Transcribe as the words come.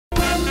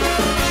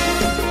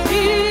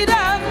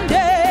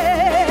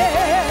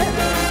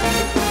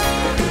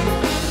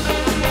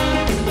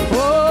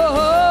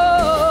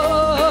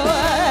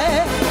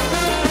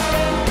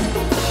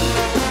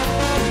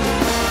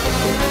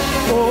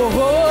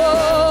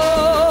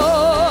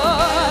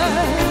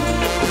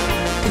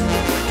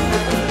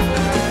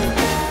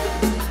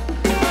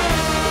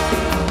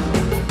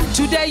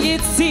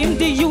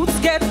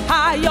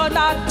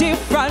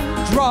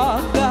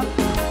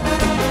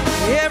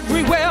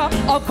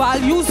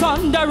values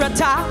under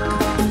attack.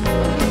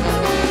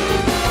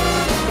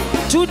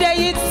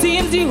 Today it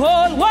seems the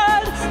whole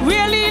world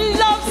really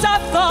loves a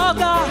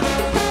thug,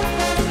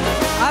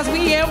 as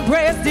we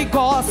embrace the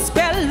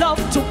gospel of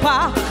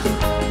Tupac.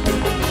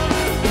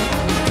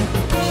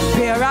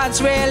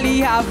 Parents really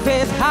have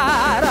it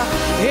hard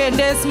in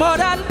this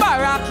modern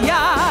barrack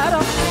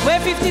yard, where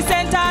 50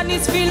 Cent and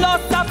his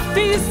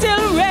philosophy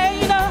still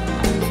reign.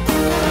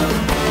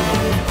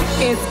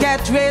 It's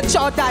get rich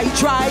or die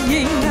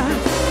trying,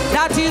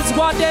 that is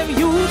what them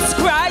youths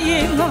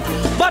crying.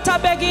 But I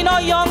beg you,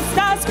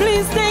 youngsters,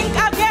 please think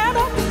again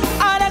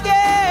and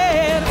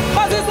again,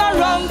 cause it's not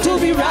wrong to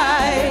be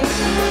right.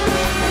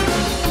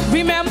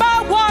 Remember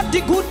what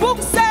the good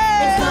book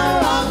says. It's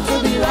not wrong to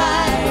be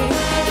right.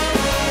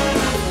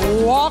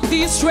 Walk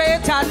the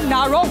straight and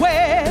narrow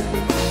way.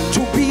 To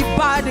be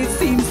bad it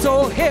seems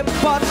so hip,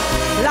 but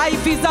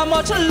life is a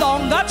much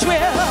longer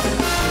trail.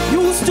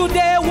 Youths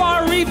today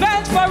want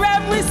revenge for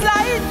every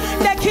slight.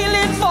 They're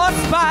killing for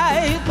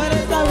spite, but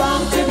it's not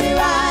wrong to be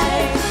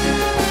right.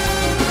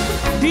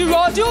 The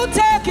road you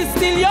take is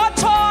still your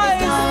choice.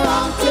 It's not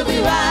wrong to be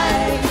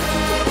right.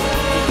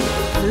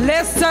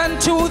 Listen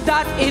to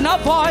that inner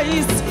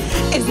voice.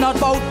 It's not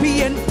about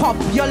being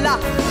popular.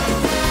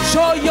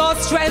 Show your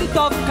strength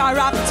of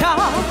character.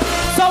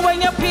 So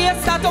when your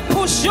peers start to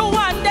push you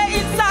on the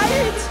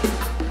inside,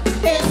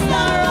 it's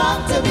not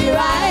wrong to be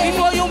right.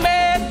 Before you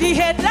make the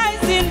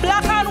headlines in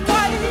black and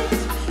white,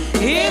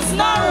 it's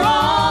not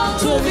wrong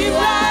to be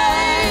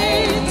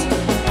right.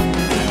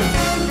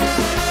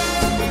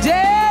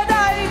 Did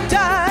I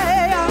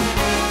die?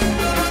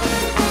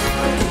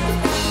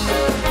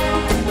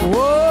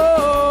 Whoa.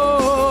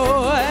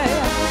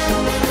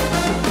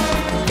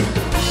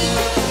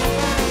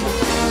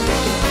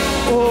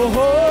 Oh.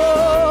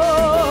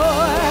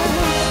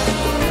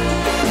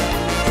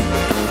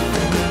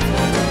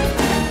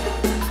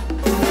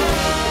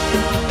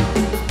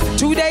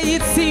 Today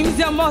it seems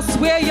you must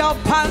wear your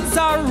pants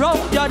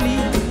around your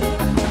knee.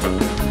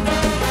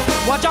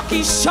 What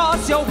jockey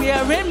shorts you're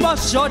wearing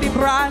must show the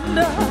brand.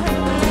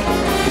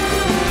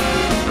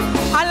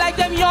 I like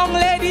them young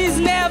ladies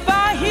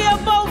never hear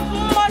about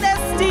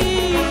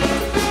modesty.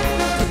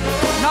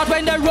 Not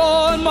when the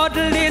role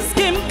model is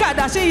Kim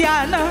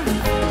Kardashian.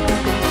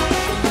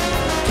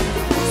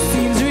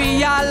 Seems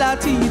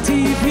reality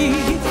TV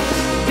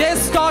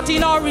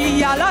distorting our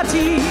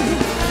reality,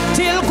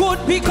 till good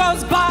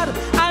becomes bad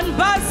and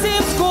bad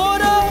seems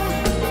good.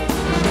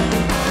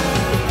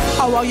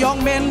 Our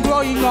young men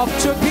growing up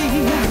to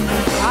be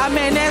a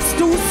menace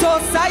to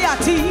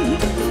society,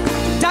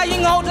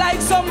 dying out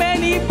like so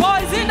many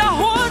boys in the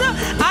hood,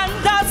 and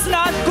that's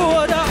not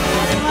good.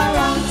 It's not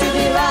wrong to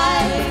be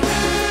right.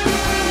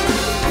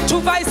 To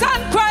vice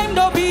and crime,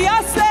 don't be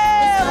a slave.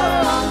 It's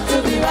not wrong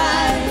to be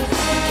right.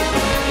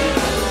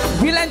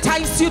 We'll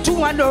entice you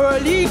to an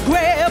early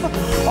grave,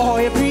 or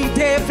every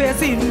day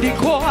facing the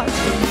court.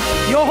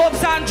 Your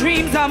hopes and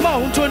dreams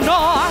amount to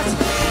naught,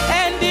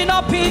 ending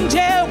up in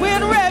jail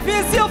with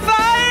rapists you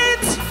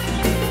fight.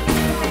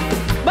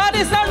 But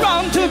it's not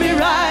wrong to be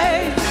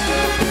right.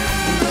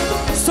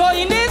 So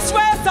in this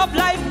race of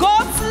life, go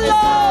slow.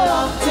 It's not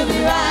wrong to be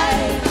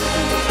right.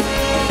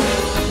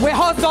 Where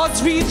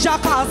hustlers reach,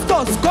 jackals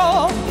just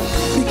go.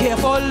 Be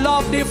careful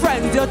of the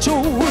friends you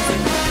choose.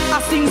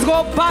 As things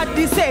go bad,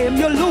 the same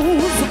you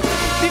lose.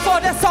 Before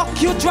they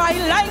suck you dry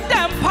like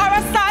them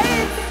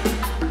parasites.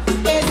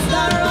 It's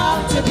not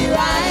wrong to be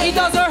right. It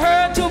doesn't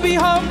hurt to be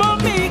humble,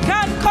 meek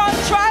and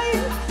contrite.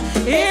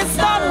 It's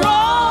not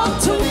wrong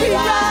to be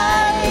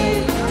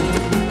right.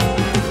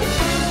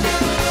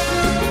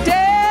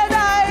 Did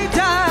I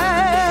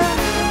die?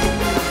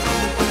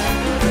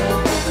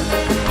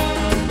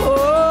 Oh.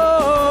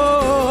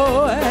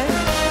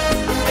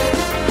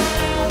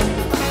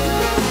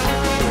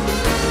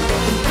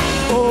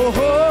 Oh.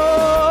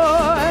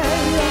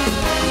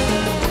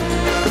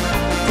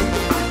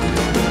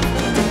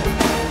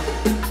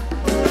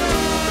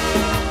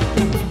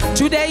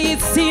 Today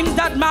it seems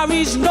that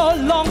marriage no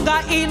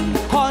longer in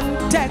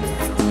context.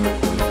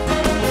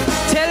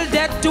 Till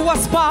death to a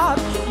spark,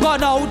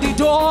 gone out the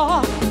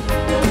door.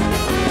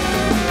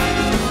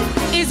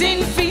 Is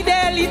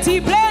infidelity,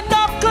 play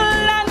knuckle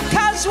and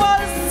casual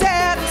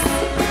sex?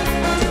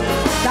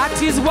 That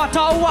is what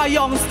our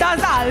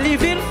youngsters are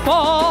living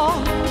for.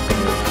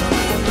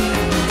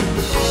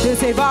 They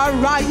say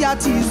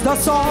variety is the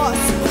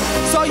source,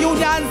 so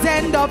unions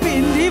end up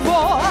in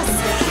divorce.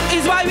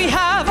 Is why we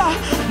have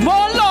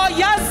more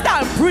lawyers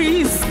than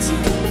priests.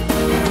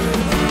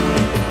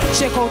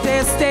 Check out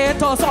their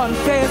status on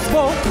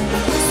Facebook.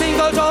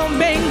 Single don't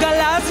mingle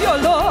as you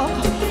look.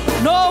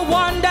 No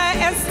wonder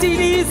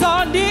STDs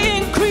on the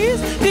increase.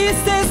 This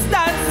is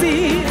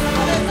Nancy.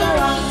 It's not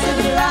wrong to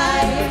be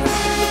right.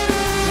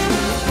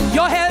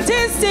 Your health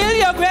is still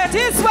your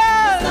greatest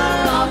wealth. It's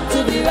not wrong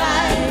to be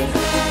right.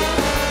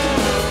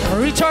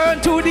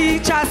 Return to the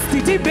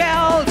chastity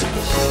belt.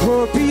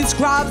 Herpes,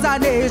 crabs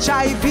and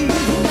HIV.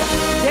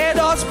 They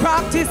just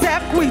practice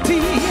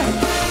equity.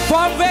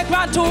 From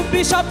vagrant to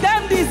bishop,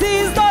 them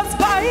disease does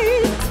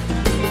fight.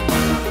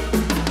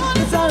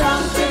 It's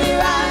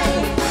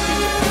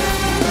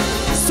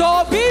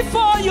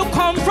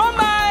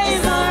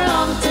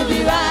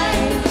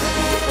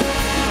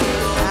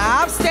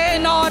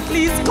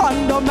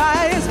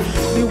randomize.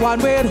 The one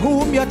with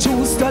whom you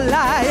choose to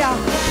lie,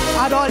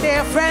 and all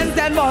their friends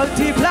then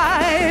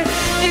multiply.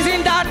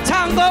 Isn't that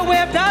tango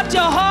wave that you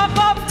hop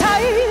up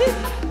tight?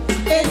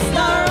 It's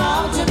not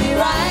wrong to be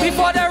right.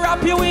 Before they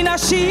wrap you in a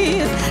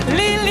sheet,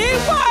 lily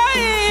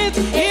white.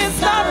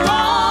 It's not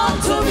wrong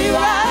to be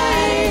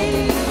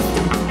right.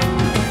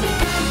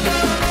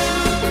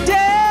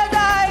 Dead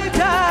I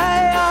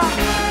die.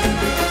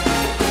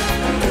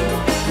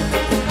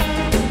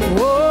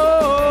 Oh,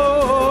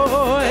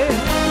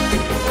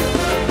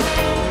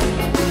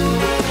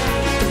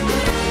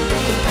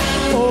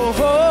 oh,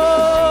 oh.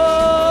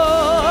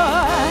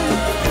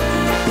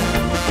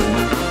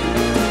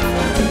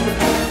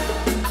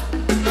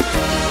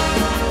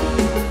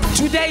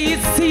 Today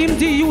it seems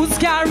the youth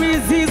can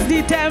resist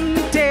the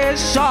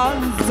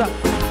temptations.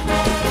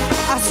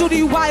 As to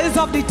the wiles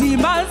of the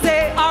demons,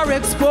 they are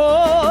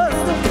exposed.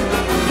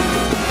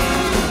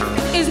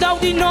 It's now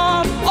the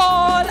norm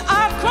all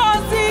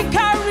across the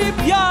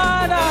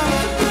Caribbean.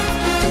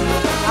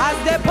 As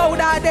they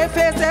powder their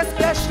face,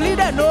 especially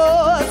their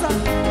nose.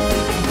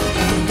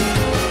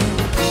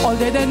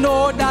 Although they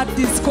know that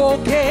this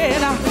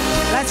cocaine,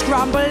 like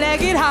scrambled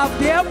egg, it have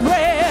their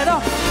bread.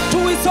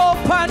 To its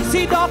open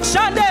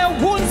seduction, they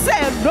won't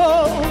say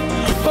no.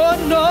 Oh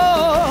no.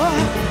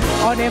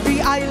 On every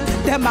aisle,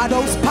 them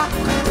adults pack.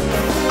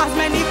 As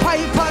many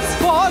pipers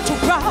fall to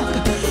crack.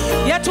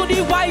 Yet to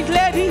the white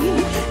lady,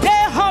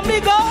 they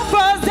humming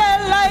offers, they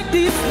like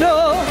this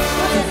no.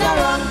 But it's not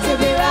wrong to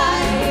be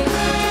right.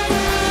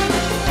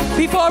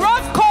 Before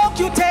of coke,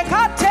 you take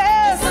a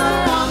taste. It's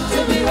not wrong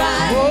to be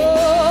right.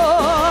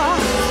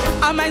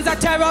 Oh, a mind's a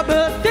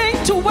terrible thing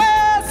to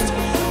waste.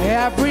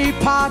 Every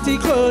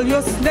particle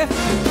you sniff,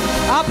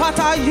 a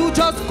patter you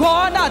just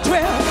gonna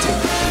drift.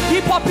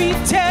 The puppy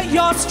tear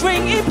your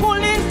string, he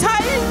pull it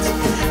tight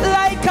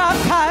like a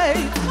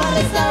kite. But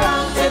it's not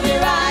wrong to be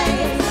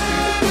right.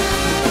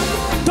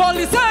 Don't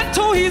listen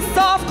to his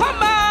soft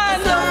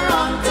command. It's not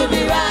wrong to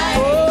be right.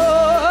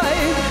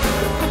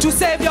 Oh, to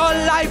save your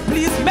life,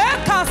 please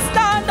make a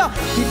stand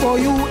before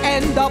you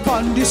end up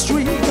on the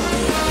street.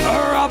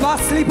 Rubber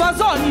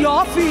slippers on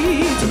your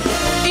feet.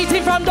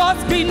 Eating from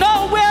dustbin,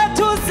 nowhere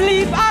to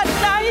sleep at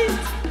night.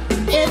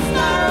 It's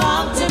not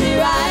wrong to be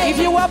right. If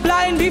you were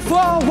blind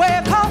before,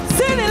 wake up,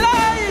 see the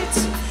light.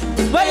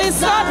 Well,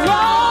 it's not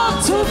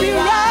wrong to be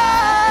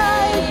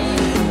right.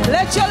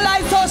 Let your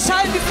light so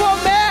shine before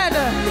men,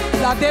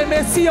 that they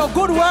may see your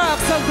good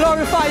works and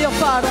glorify your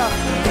Father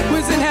who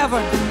is in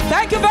heaven.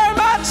 Thank you very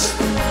much.